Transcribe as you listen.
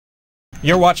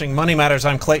You're watching Money Matters.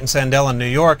 I'm Clayton Sandell in New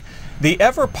York. The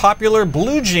ever-popular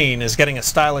blue jean is getting a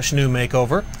stylish new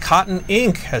makeover. Cotton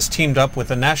Inc. has teamed up with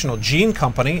the National Jean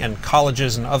Company and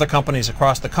colleges and other companies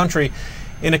across the country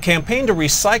in a campaign to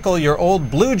recycle your old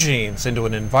blue jeans into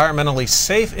an environmentally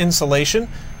safe insulation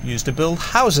used to build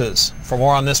houses. For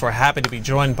more on this, we're happy to be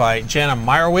joined by Jana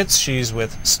Meyerowitz. She's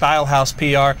with Stylehouse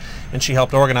PR, and she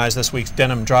helped organize this week's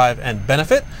Denim Drive and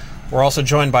Benefit. We're also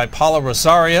joined by Paula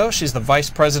Rosario. She's the Vice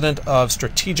President of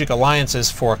Strategic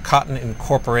Alliances for Cotton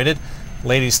Incorporated.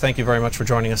 Ladies, thank you very much for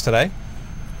joining us today.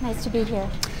 Nice to be here.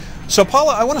 So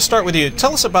Paula, I want to start with you.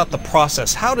 Tell us about the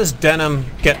process. How does denim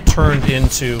get turned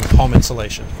into home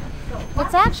insulation?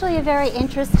 It's actually a very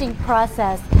interesting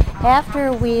process.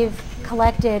 After we've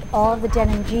collected all of the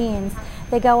denim jeans,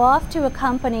 they go off to a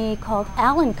company called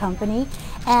Allen Company,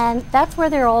 and that's where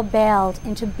they're all baled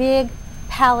into big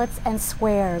pallets and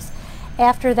squares.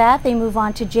 After that, they move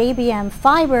on to JBM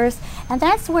fibers, and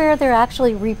that's where they're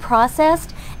actually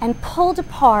reprocessed and pulled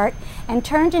apart and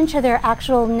turned into their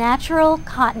actual natural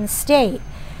cotton state.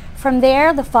 From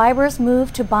there, the fibers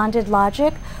move to bonded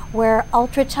logic, where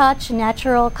ultra-touch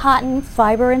natural cotton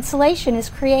fiber insulation is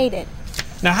created.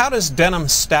 Now, how does denim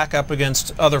stack up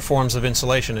against other forms of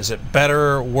insulation? Is it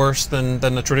better or worse than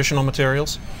the traditional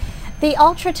materials? The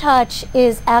ultra-touch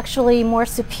is actually more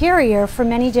superior for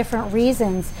many different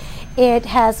reasons. It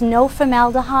has no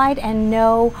formaldehyde and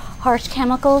no harsh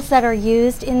chemicals that are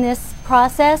used in this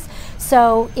process,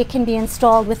 so it can be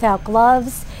installed without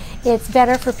gloves. It's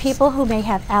better for people who may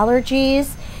have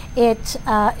allergies. It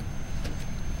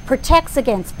protects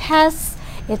against pests.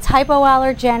 It's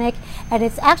hypoallergenic, and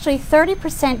it's actually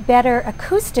 30% better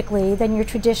acoustically than your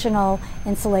traditional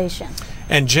insulation.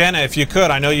 And Jana, if you could,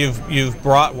 I know you've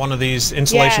brought one of these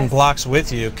insulation blocks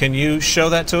with you. Can you show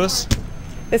that to us?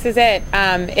 This is it.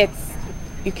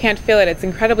 You can't feel it. It's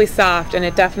incredibly soft, and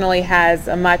it definitely has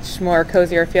a much more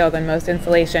cozier feel than most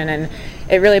insulation. And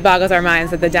it really boggles our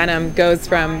minds that the denim goes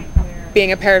from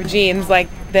being a pair of jeans like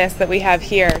this that we have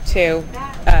here to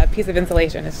a piece of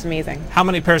insulation. It's amazing. How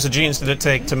many pairs of jeans did it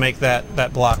take to make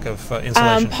that block of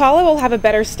insulation? Paula will have a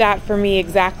better stat for me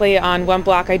exactly on one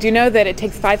block. I do know that it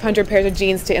takes 500 pairs of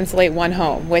jeans to insulate one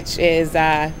home, which is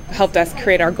helped us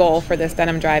create our goal for this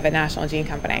denim drive at National Jean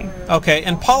Company. Okay,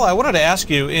 and Paula, I wanted to ask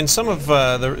you, in some of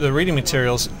the reading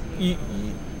materials,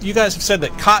 you guys have said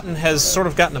that cotton has sort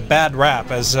of gotten a bad rap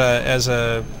as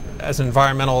an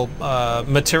environmental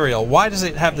material. Why does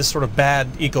it have this sort of bad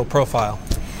eco profile?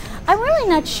 I'm really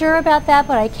not sure about that,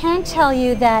 but I can tell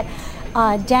you that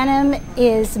denim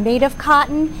is made of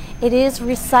cotton. It is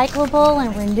recyclable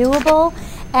and renewable,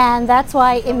 and that's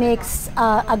why it makes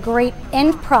a great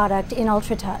end product in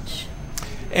UltraTouch.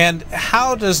 And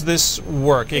how does this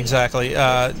work exactly?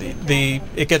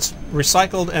 It gets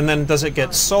recycled, and then does it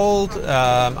get sold?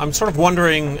 I'm sort of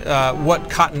wondering what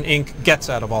Cotton Inc. gets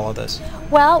out of all of this.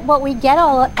 Well, what we get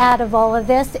out of all of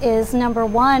this is, number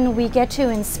one, we get to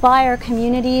inspire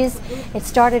communities. It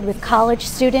started with college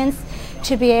students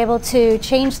to be able to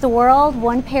change the world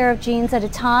one pair of jeans at a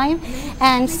time.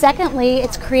 And secondly,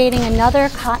 it's creating another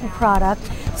cotton product.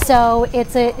 So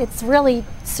it's really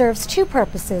serves two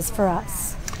purposes for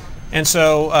us. And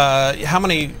so how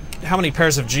many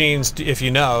pairs of jeans, if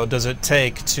you know, does it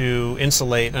take to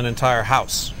insulate an entire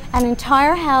house? An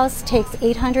entire house takes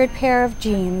 800 pair of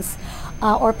jeans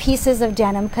or pieces of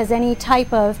denim, because any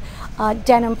type of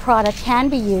denim product can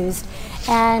be used.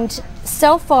 And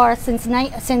so far, since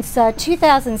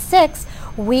 2006,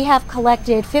 we have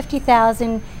collected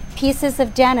 50,000 pieces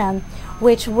of denim,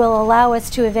 which will allow us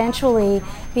to eventually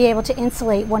be able to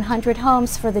insulate 100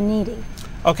 homes for the needy.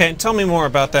 Okay, and tell me more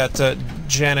about that,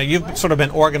 Jana. You've sort of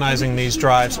been organizing these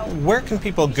drives. Where can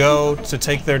people go to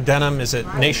take their denim? Is it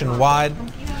nationwide?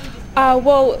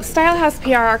 Well, Stylehouse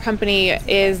PR, our company,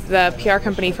 is the PR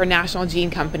company for National Jean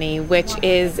Company, which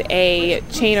is a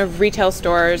chain of retail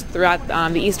stores throughout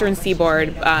the eastern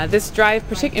seaboard. This drive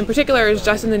in particular is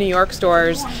just in the New York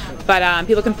stores, but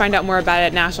people can find out more about it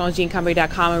at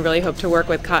nationaljeancompany.com, and really hope to work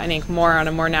with Cotton Inc. more on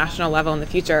a more national level in the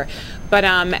future. But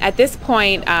at this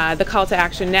point, the call to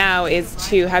action now is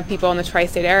to have people in the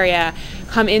tri-state area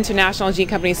come into National Jean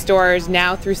Company stores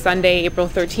now through Sunday, April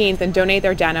 13th, and donate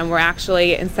their denim. We're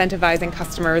actually incentivizing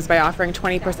customers by offering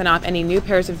 20% off any new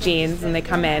pairs of jeans when they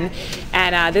come in.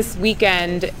 And this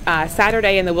weekend,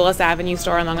 Saturday in the Willis Avenue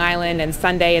store on Long Island, and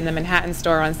Sunday in the Manhattan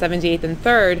store on 7th, 8th, and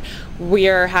 3rd,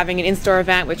 we're having an in-store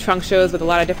event with trunk shows with a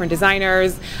lot of different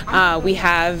designers. We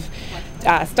have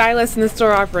stylists in the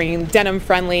store offering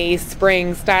denim-friendly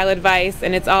spring style advice,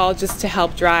 and it's all just to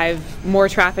help drive more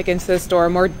traffic into the store,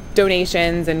 more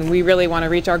donations, and we really want to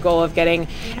reach our goal of getting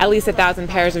at least 1,000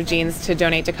 pairs of jeans to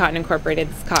donate to Cotton Incorporated.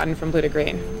 It's cotton from blue to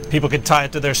green. People could tie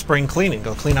it to their spring cleaning,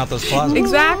 go clean out those closets.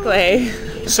 Exactly.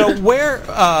 So where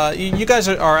you guys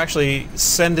are actually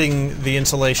sending the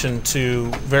insulation to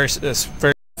very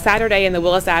Saturday in the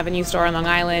Willis Avenue store on Long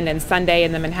Island and Sunday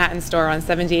in the Manhattan store on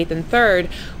 78th and 3rd,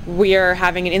 we're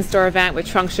having an in-store event with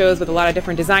trunk shows with a lot of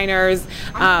different designers.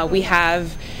 We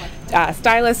have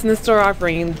stylists in the store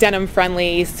offering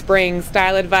denim-friendly spring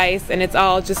style advice, and it's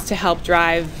all just to help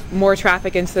drive more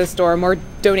traffic into the store, more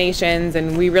donations,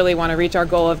 and we really want to reach our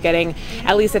goal of getting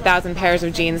at least 1,000 pairs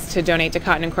of jeans to donate to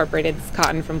Cotton Incorporated. It's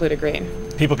cotton from blue to green.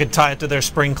 People could tie it to their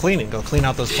spring cleaning, go clean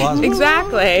out those closets.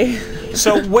 Exactly.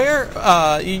 So where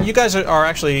you guys are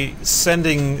actually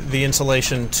sending the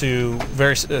insulation to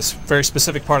very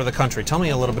specific part of the country. Tell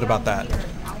me a little bit about that.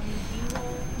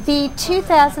 The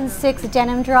 2006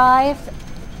 denim drive,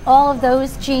 all of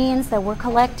those jeans that were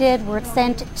collected were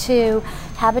sent to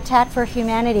Habitat for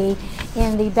Humanity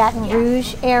in the Baton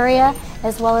Rouge area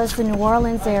as well as the New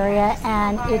Orleans area,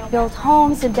 and it built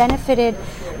homes and benefited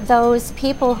those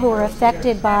people who were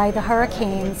affected by the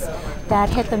hurricanes that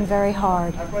hit them very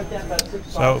hard.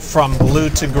 So from blue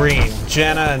to green.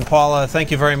 Jana and Paula, thank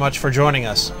you very much for joining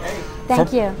us.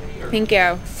 Thank you. Thank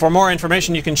you. For more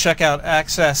information, you can check out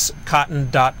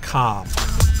accesscotton.com.